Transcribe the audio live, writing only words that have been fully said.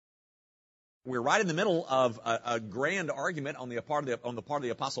We're right in the middle of a grand argument on the part of the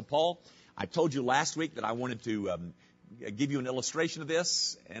Apostle Paul. I told you last week that I wanted to give you an illustration of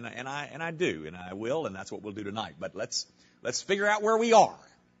this, and I do, and I will, and that's what we'll do tonight. But let's figure out where we are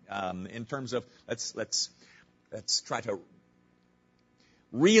in terms of let's try to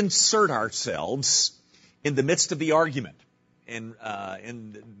reinsert ourselves in the midst of the argument and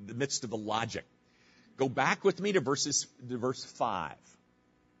in the midst of the logic. Go back with me to verse 5.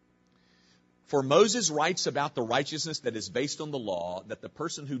 For Moses writes about the righteousness that is based on the law, that the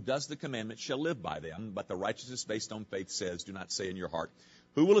person who does the commandments shall live by them. But the righteousness based on faith says, do not say in your heart,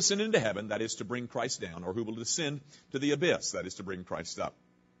 who will ascend into heaven, that is to bring Christ down, or who will descend to the abyss, that is to bring Christ up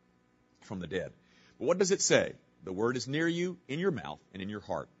from the dead. But what does it say? The word is near you, in your mouth and in your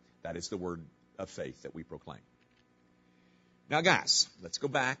heart. That is the word of faith that we proclaim. Now, guys, let's go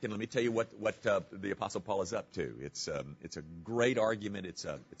back and let me tell you what the Apostle Paul is up to. It's a great argument. It's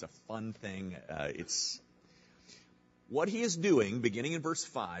a fun thing. It's what he is doing, beginning in verse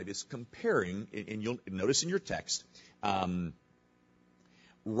 5, is comparing, and you'll notice in your text,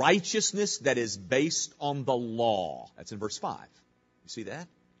 righteousness that is based on the law. That's in verse 5. You see that?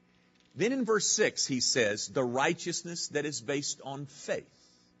 Then in verse 6, he says, the righteousness that is based on faith.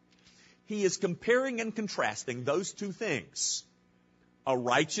 He is comparing and contrasting those two things. A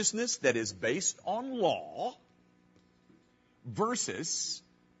righteousness that is based on law versus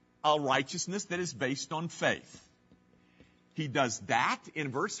a righteousness that is based on faith. He does that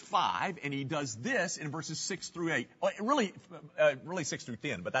in verse 5, and he does this in verses 6 through 8. Well, really 6 through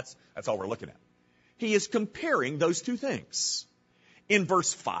 10, but that's all we're looking at. He is comparing those two things. In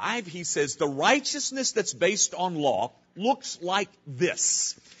verse 5, he says, the righteousness that's based on law looks like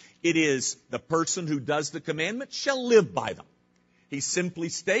this. It is the person who does the commandments shall live by them. He simply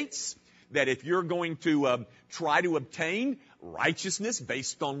states that if you're going to try to obtain righteousness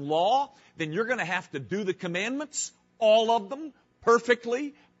based on law, then you're going to have to do the commandments, all of them,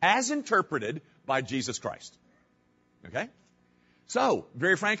 perfectly, as interpreted by Jesus Christ. Okay? So,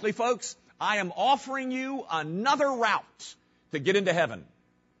 very frankly, folks, I am offering you another route to get into heaven.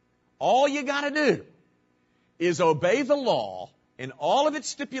 All you got to do is obey the law in all of its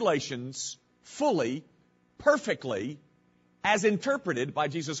stipulations fully, perfectly, as interpreted by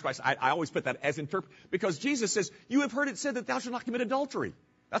Jesus Christ. I always put that as interpreted, because Jesus says, you have heard it said that thou shalt not commit adultery.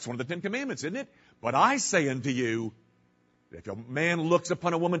 That's one of the 10 commandments, isn't it? But I say unto you, if a man looks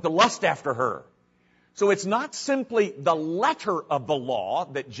upon a woman to lust after her. So it's not simply the letter of the law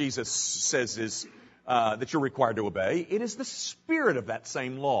that Jesus says is that you're required to obey. It is the spirit of that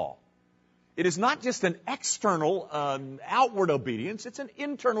same law. It is not just an external, outward obedience. It's an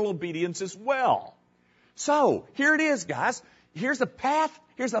internal obedience as well. So, here it is, guys. Here's a path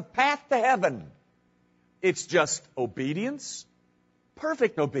to heaven. It's just obedience,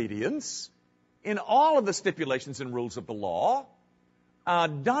 perfect obedience, in all of the stipulations and rules of the law,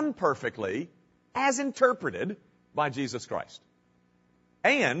 done perfectly, as interpreted by Jesus Christ.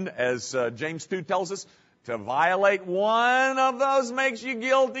 And, as James 2 tells us, to violate one of those makes you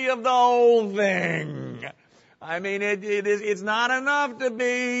guilty of the whole thing. I mean, it's not enough to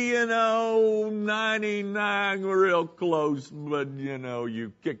be, 99 real close, but,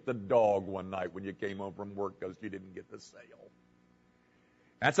 you kicked the dog one night when you came home from work because you didn't get the sale.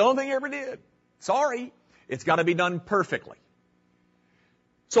 That's the only thing you ever did. Sorry. It's got to be done perfectly.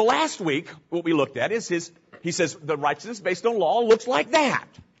 So last week, what we looked at is he says the righteousness based on law looks like that.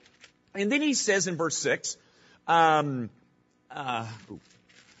 And then he says in verse 6, but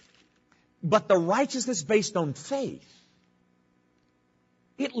the righteousness based on faith,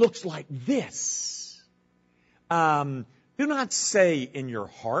 it looks like this. Do not say in your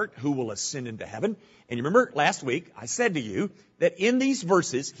heart, who will ascend into heaven? And you remember last week, I said to you that in these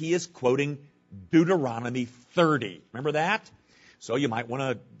verses, he is quoting Deuteronomy 30. Remember that? So you might want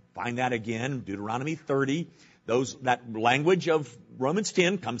to find that again, Deuteronomy 30. That language of Romans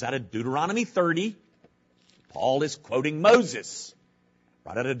 10 comes out of Deuteronomy 30. Paul is quoting Moses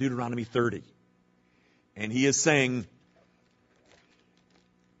right out of Deuteronomy 30. And he is saying,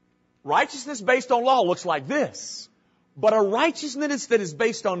 righteousness based on law looks like this. But a righteousness that is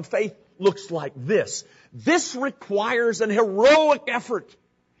based on faith looks like this. This requires an heroic effort.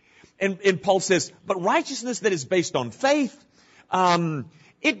 And Paul says, but righteousness that is based on faith,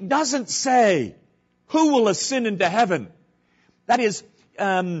 it doesn't say, who will ascend into heaven? That is,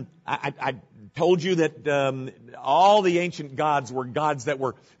 I told you that all the ancient gods were gods that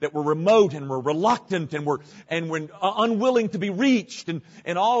were remote and were reluctant and were unwilling to be reached,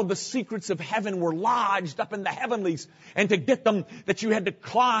 and all of the secrets of heaven were lodged up in the heavenlies, and to get them that you had to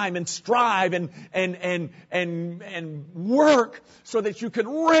climb and strive and work so that you could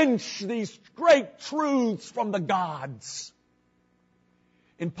wrench these great truths from the gods.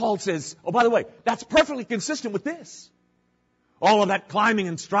 And Paul says, oh, by the way, that's perfectly consistent with this. All of that climbing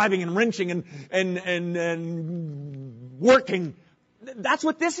and striving and wrenching and working, that's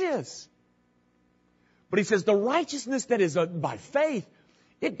what this is. But he says the righteousness that is by faith,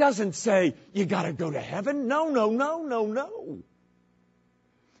 it doesn't say you got to go to heaven. No.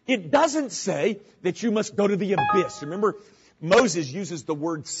 It doesn't say that you must go to the abyss. Remember, Moses uses the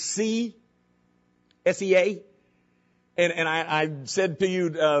word sea, S-E-A. And I said to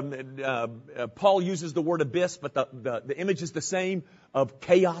you, Paul uses the word abyss, but the image is the same, of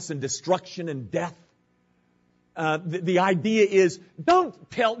chaos and destruction and death. The idea is,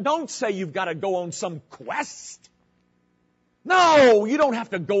 don't say you've got to go on some quest. No, you don't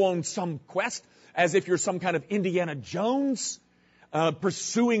have to go on some quest as if you're some kind of Indiana Jones,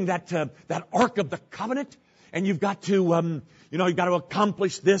 pursuing that Ark of the Covenant, and you've got to, you've got to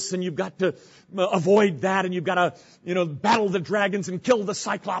accomplish this, and you've got to avoid that, and you've got to, battle the dragons and kill the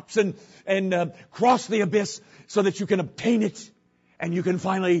Cyclops and cross the abyss so that you can obtain it, and you can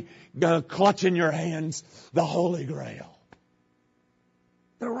finally clutch in your hands the Holy Grail.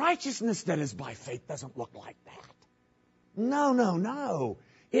 The righteousness that is by faith doesn't look like that. No.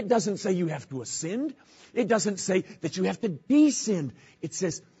 It doesn't say you have to ascend. It doesn't say that you have to descend. It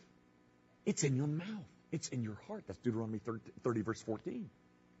says it's in your mouth. It's in your heart. That's Deuteronomy 30 verse 14.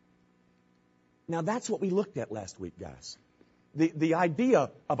 Now that's what we looked at last week, guys. The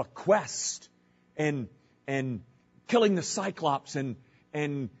idea of a quest and killing the Cyclops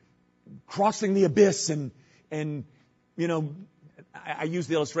and crossing the abyss and I used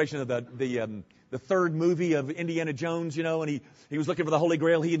the illustration of the third movie of Indiana Jones, and he was looking for the Holy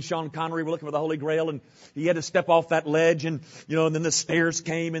Grail. He and Sean Connery were looking for the Holy Grail, and he had to step off that ledge, and then the stairs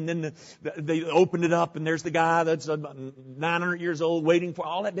came, and then they opened it up, and there's the guy that's 900 years old waiting for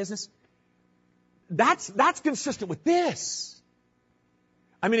all that business. That's consistent with this.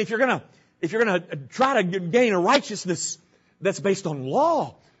 I mean, if you're gonna try to gain a righteousness that's based on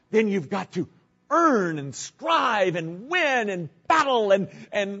law, then you've got to earn and strive and win and battle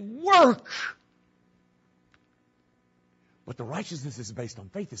and work. But the righteousness that's based on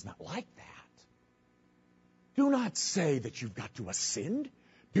faith is not like that. Do not say that you've got to ascend.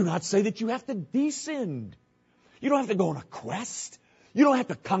 Do not say that you have to descend. You don't have to go on a quest. You don't have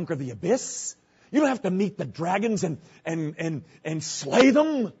to conquer the abyss. You don't have to meet the dragons and slay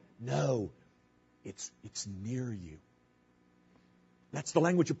them. No, it's near you. That's the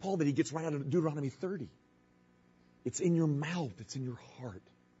language of Paul that he gets right out of Deuteronomy 30. It's in your mouth. It's in your heart.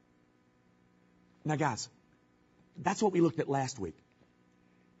 Now, guys, that's what we looked at last week.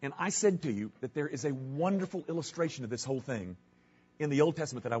 And I said to you that there is a wonderful illustration of this whole thing in the Old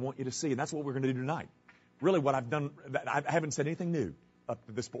Testament that I want you to see. And that's what we're going to do tonight. Really, what I've done, I haven't said anything new up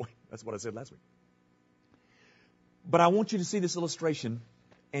to this point. That's what I said last week. But I want you to see this illustration,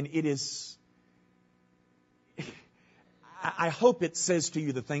 and it is... I hope it says to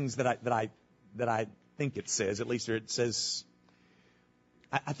you the things that I think it says. At least it says.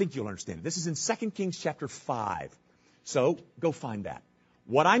 I think you'll understand it. This is in 2 Kings chapter 5. So go find that.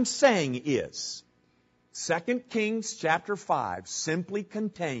 What I'm saying is 2 Kings chapter 5 simply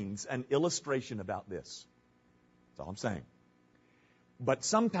contains an illustration about this. That's all I'm saying. But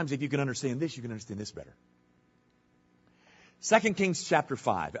sometimes if you can understand this, you can understand this better. 2 Kings chapter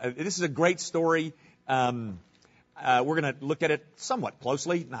 5. This is a great story. We're going to look at it somewhat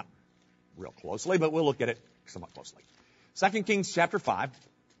closely. Not real closely, but we'll look at it somewhat closely. 2 Kings chapter 5.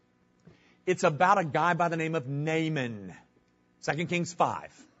 It's about a guy by the name of Naaman. 2 Kings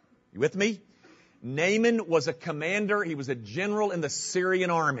 5. You with me? Naaman was a commander. He was a general in the Syrian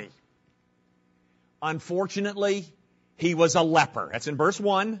army. Unfortunately, he was a leper. That's in verse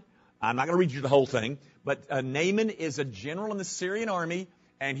 1. I'm not going to read you the whole thing. But Naaman is a general in the Syrian army,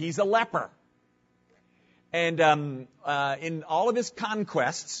 and he's a leper. And in all of his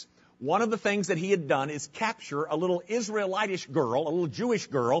conquests, one of the things that he had done is capture a little Israelitish girl, a little Jewish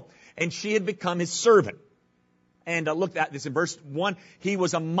girl, and she had become his servant. And look at this in verse 1. He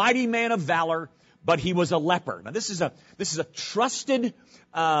was a mighty man of valor, but he was a leper. Now this is a trusted,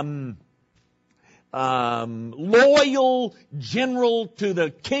 loyal general to the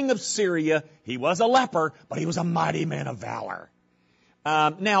king of Syria. He was a leper, but he was a mighty man of valor.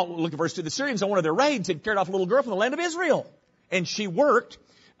 Now, look at verse 2. The Syrians, on one of their raids, had carried off a little girl from the land of Israel. And she worked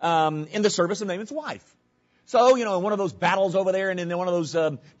in the service of Naaman's wife. So, in one of those battles over there and in one of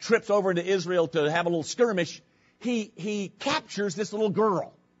those trips over into Israel to have a little skirmish, he captures this little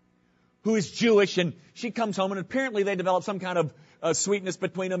girl who is Jewish, and she comes home, and apparently they develop some kind of sweetness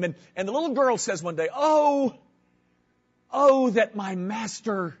between them. And the little girl says one day, oh, that my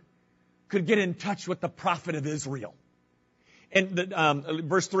master could get in touch with the prophet of Israel. And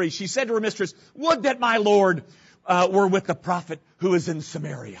verse 3, she said to her mistress, would that my Lord were with the prophet who is in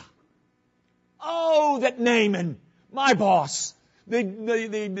Samaria. Oh, that Naaman, my boss,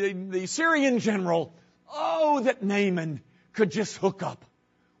 the Syrian general, oh, that Naaman could just hook up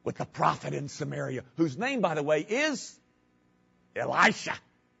with the prophet in Samaria, whose name, by the way, is Elisha.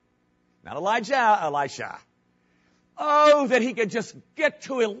 Not Elijah, Elisha. Oh, that he could just get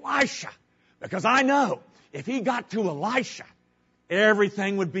to Elisha. Because I know if he got to Elisha,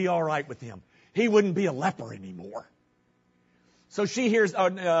 everything would be all right with him. He wouldn't be a leper anymore. So she hears,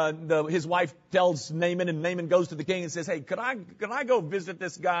 his wife tells Naaman, and Naaman goes to the king and says, hey, could I go visit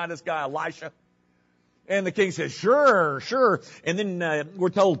this guy Elisha? And the king says, sure. And then we're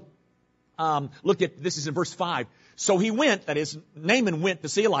told, look at, this is in verse 5. So he went, that is, Naaman went to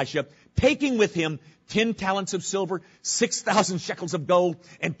see Elisha, taking with him 10 talents of silver, 6,000 shekels of gold,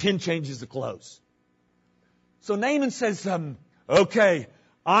 and 10 changes of clothes. So Naaman says, okay,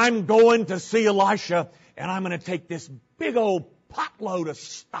 I'm going to see Elisha, and I'm going to take this big old potload of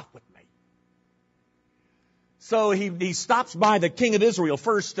stuff with me. So he stops by the king of Israel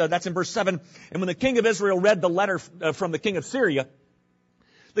first. That's in verse 7. And when the king of Israel read the letter from the king of Syria,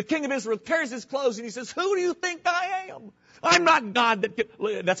 the king of Israel tears his clothes and he says, who do you think I am? I'm not God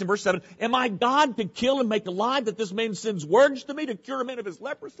that's in verse 7. Am I God to kill and make alive, that this man sends words to me to cure a man of his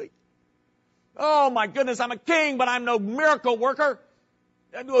leprosy? Oh my goodness, I'm a king, but I'm no miracle worker.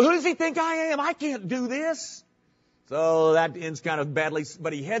 Who does he think I am? I can't do this. So that ends kind of badly,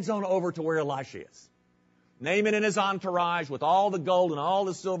 but he heads on over to where Elisha is. Naaman and his entourage, with all the gold and all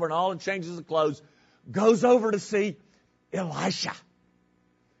the silver and all the changes of clothes, goes over to see Elisha.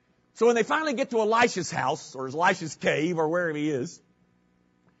 So when they finally get to Elisha's house, or Elisha's cave, or wherever he is,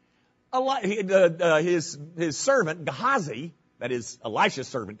 his servant, Gehazi, that is Elisha's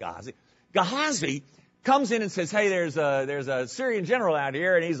servant Gehazi comes in and says, hey, there's a Syrian general out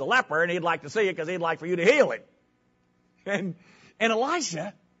here, and he's a leper, and he'd like to see you because he'd like for you to heal him. And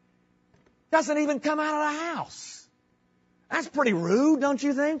Elisha doesn't even come out of the house. That's pretty rude, don't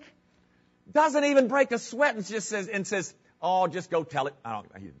you think? Doesn't even break a sweat and just says, oh, just go tell it.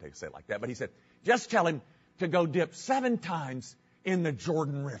 He didn't say it like that, but he said, just tell him to go dip 7 times in the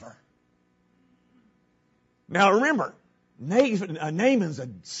Jordan River. Now remember, Naaman's a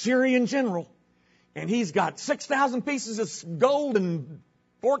Syrian general, and he's got 6,000 pieces of gold and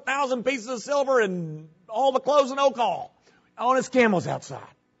 4,000 pieces of silver and all the clothes and no call on his camels outside.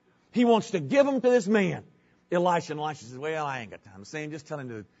 He wants to give them to this man, Elisha. And Elisha says, well, I ain't got time to say him. Just tell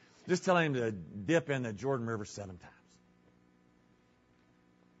him to dip in the Jordan River 7 times.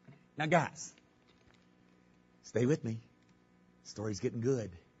 Now, guys, stay with me. The story's getting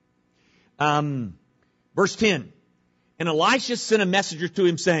good. Verse 10. And Elisha sent a messenger to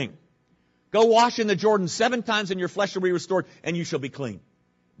him saying, go wash in the Jordan 7 times and your flesh shall be restored and you shall be clean.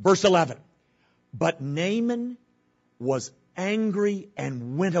 Verse 11. But Naaman was angry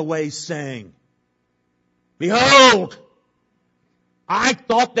and went away saying, behold, I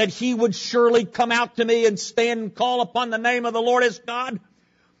thought that he would surely come out to me and stand and call upon the name of the Lord his God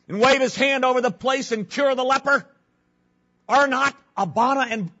and wave his hand over the place and cure the leper. Are not Abana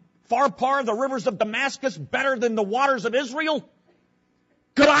and Pharpar, the rivers of Damascus, better than the waters of Israel?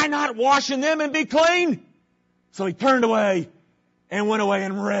 Could I not wash in them and be clean? So he turned away and went away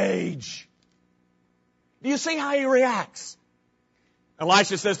in rage. Do you see how he reacts?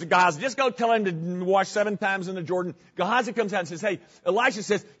 Elisha says to Gehazi, just go tell him to wash 7 times in the Jordan. Gehazi comes out and says, hey, Elisha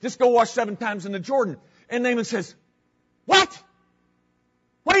says, just go wash 7 times in the Jordan. And Naaman says, what?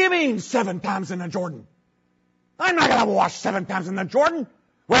 What do you mean 7 times in the Jordan? I'm not going to wash 7 times in the Jordan.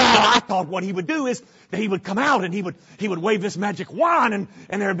 Well, I thought what he would do is that he would come out and he would wave this magic wand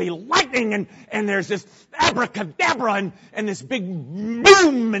and there would be lightning and there's this abracadabra and this big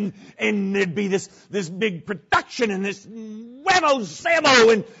boom and there'd be this big production and this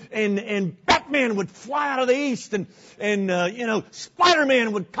whammo-zammo and Batman would fly out of the east and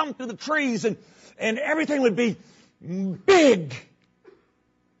Spider-Man would come through the trees and everything would be big.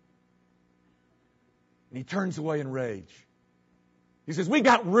 And he turns away in rage. He says, we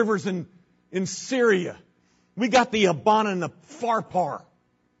got rivers in Syria. We got the Abana and the Pharpar.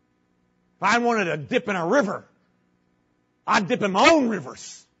 If I wanted to dip in a river, I'd dip in my own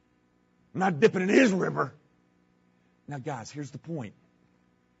rivers. I'm not dipping in his river. Now, guys, here's the point.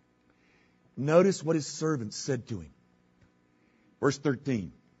 Notice what his servants said to him. Verse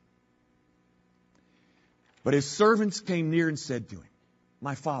 13. But his servants came near and said to him,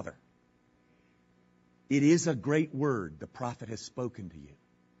 My father, it is a great word the prophet has spoken to you.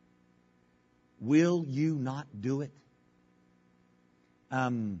 Will you not do it?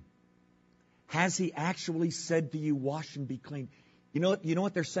 Has he actually said to you, wash and be clean? You know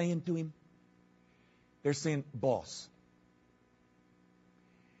what they're saying to him? They're saying, boss,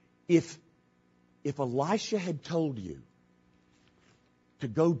 if Elisha had told you to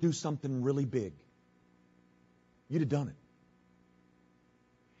go do something really big, you'd have done it.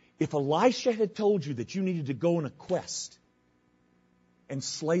 If Elisha had told you that you needed to go on a quest and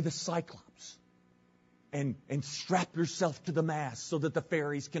slay the Cyclops and strap yourself to the mast so that the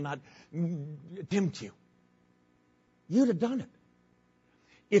fairies cannot tempt you, you'd have done it.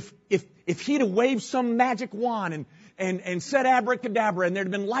 If he'd have waved some magic wand and said abracadabra and there'd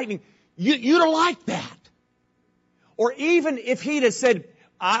have been lightning, you'd have liked that. Or even if he'd have said,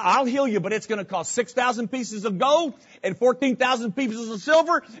 I'll heal you, but it's going to cost 6,000 pieces of gold and 14,000 pieces of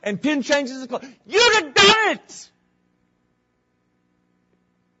silver and 10 changes of clothes, you'd have done it.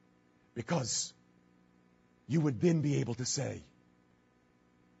 Because you would then be able to say,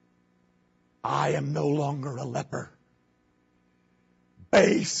 I am no longer a leper,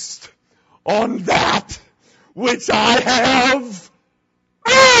 based on that which I have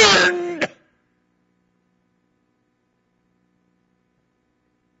earned.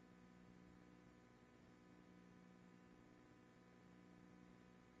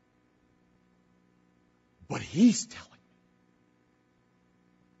 But he's telling me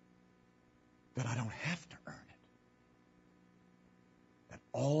that I don't have to earn it. That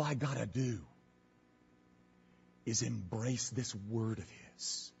all I got to do is embrace this word of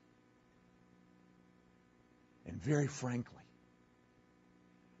his. And very frankly,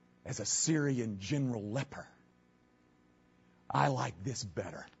 as a Syrian general leper, I like this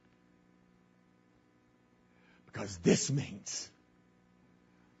better. Because this means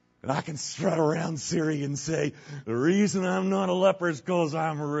that I can strut around Syria and say, the reason I'm not a leper is because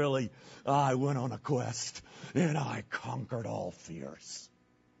I went on a quest and I conquered all fears.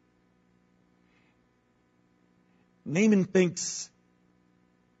 Naaman thinks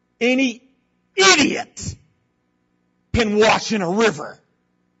any idiot can wash in a river.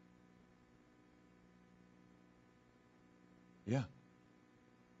 Yeah.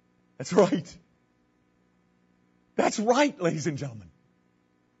 That's right. That's right, ladies and gentlemen.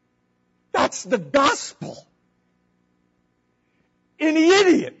 That's the gospel. Any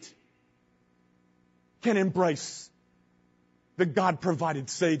idiot can embrace the God-provided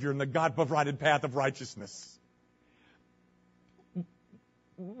Savior and the God-provided path of righteousness.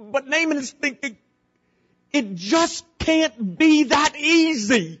 But Naaman is thinking, it just can't be that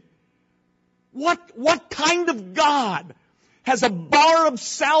easy. What kind of God has a bar of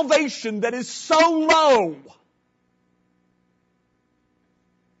salvation that is so low?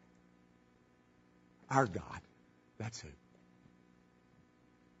 Our God. That's who.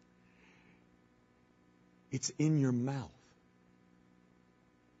 It's in your mouth.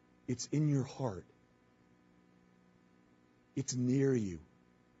 It's in your heart. It's near you.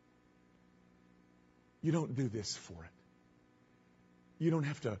 You don't do this for it. You don't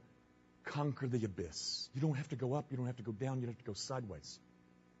have to conquer the abyss. You don't have to go up. You don't have to go down. You don't have to go sideways.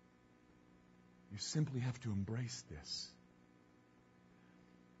 You simply have to embrace this.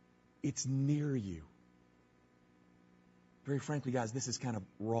 It's near you. Very frankly, guys, this is kind of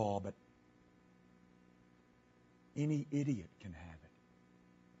raw, but any idiot can have it.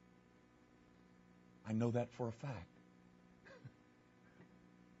 I know that for a fact.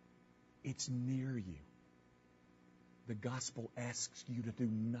 It's near you. The gospel asks you to do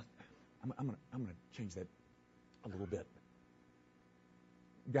nothing. I'm going to change that a little bit.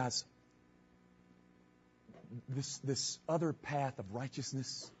 Guys, this other path of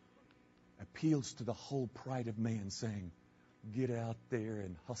righteousness appeals to the whole pride of man, saying, get out there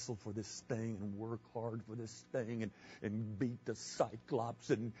and hustle for this thing and work hard for this thing and beat the Cyclops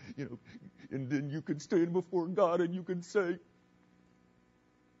and then you can stand before God and you can say,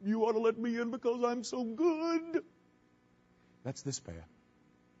 you ought to let me in because I'm so good. That's this path.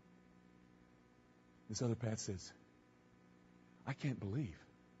 This other path says, I can't believe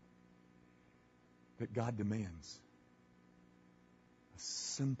that God demands a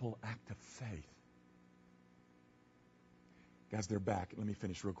simple act of faith. Guys, they're back. Let me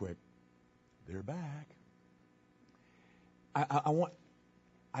finish real quick. They're back.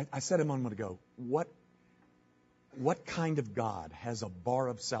 I said a moment ago, what kind of God has a bar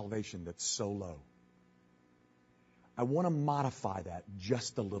of salvation that's so low? I want to modify that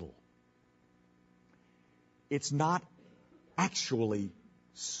just a little. it's not actually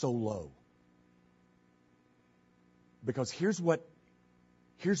so low. Because here's what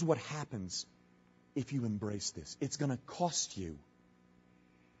happens if you embrace this. It's going to cost you.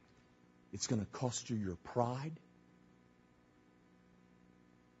 It's going to cost you your pride.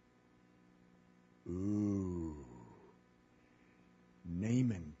 Ooh.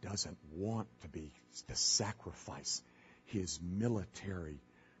 Naaman doesn't want to sacrifice his military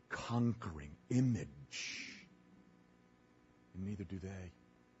conquering image. And neither do they.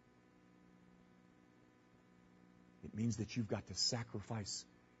 It means that you've got to sacrifice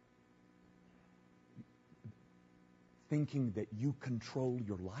thinking that you control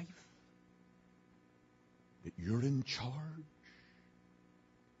your life, that you're in charge.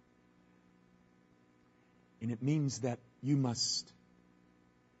 And it means that you must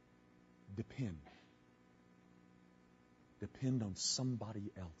depend on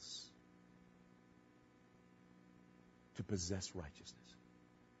somebody else to possess righteousness.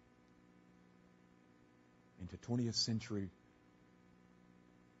 And to 20th century,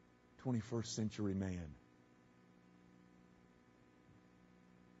 21st century man,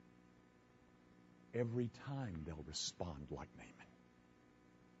 every time they'll respond like Naaman.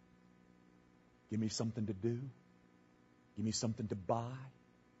 Give me something to do. Give me something to buy.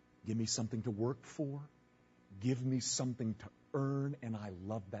 Give me something to work for. Give me something to earn, and I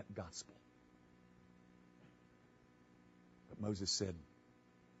love that gospel. But Moses said,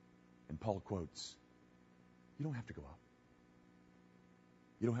 and Paul quotes, you don't have to go up.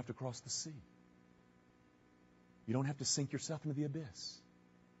 You don't have to cross the sea. You don't have to sink yourself into the abyss.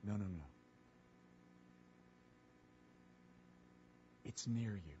 No. It's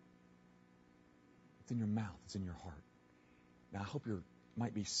near you. It's in your mouth. It's in your heart. Now, I hope you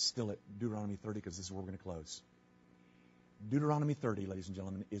might be still at Deuteronomy 30, because this is where we're going to close. Deuteronomy 30, ladies and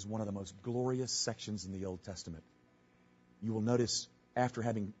gentlemen, is one of the most glorious sections in the Old Testament. You will notice, after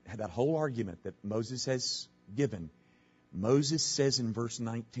having had that whole argument that Moses has given, Moses says in verse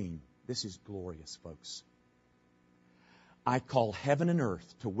 19, this is glorious, folks. I call heaven and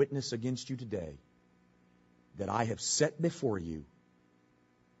earth to witness against you today that I have set before you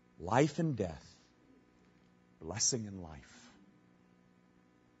life and death, blessing and life.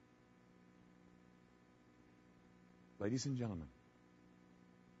 Ladies and gentlemen,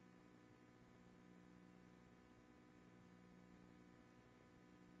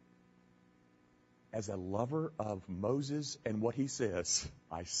 as a lover of Moses and what he says,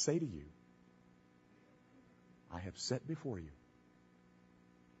 I say to you, I have set before you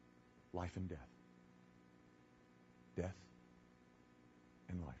life and death, death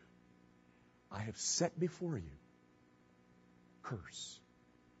and life. I have set before you curse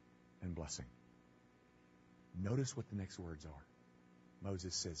and blessing. Notice what the next words are.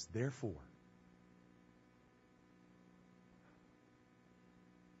 Moses says, therefore,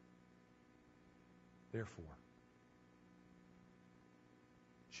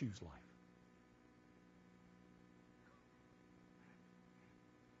 choose life.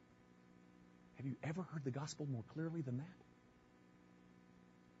 Have you ever heard the gospel more clearly than that?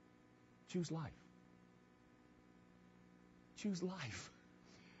 Choose life. Choose life.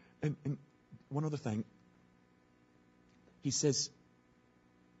 And one other thing. He says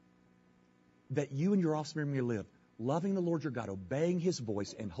that you and your offspring may live, loving the Lord your God, obeying his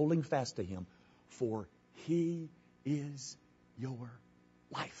voice, and holding fast to him, for he is your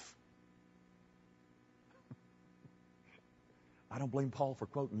life. I don't blame Paul for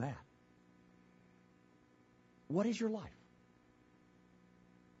quoting that. What is your life?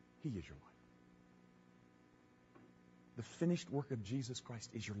 He is your life. The finished work of Jesus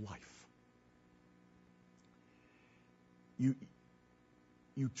Christ is your life.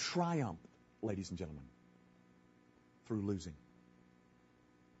 You triumph, ladies and gentlemen, through losing.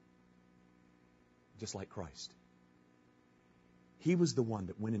 Just like Christ. He was the one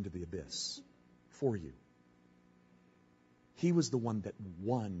that went into the abyss for you. He was the one that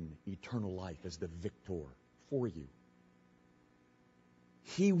won eternal life as the victor for you.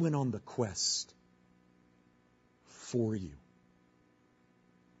 He went on the quest for you.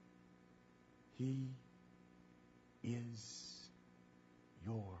 He is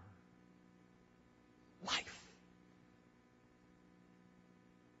your life.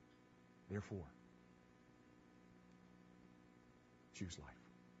 Therefore, choose life.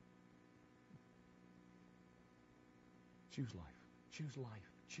 Choose life. Choose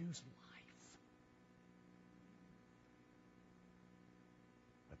life. Choose life.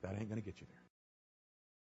 But that ain't going to get you there.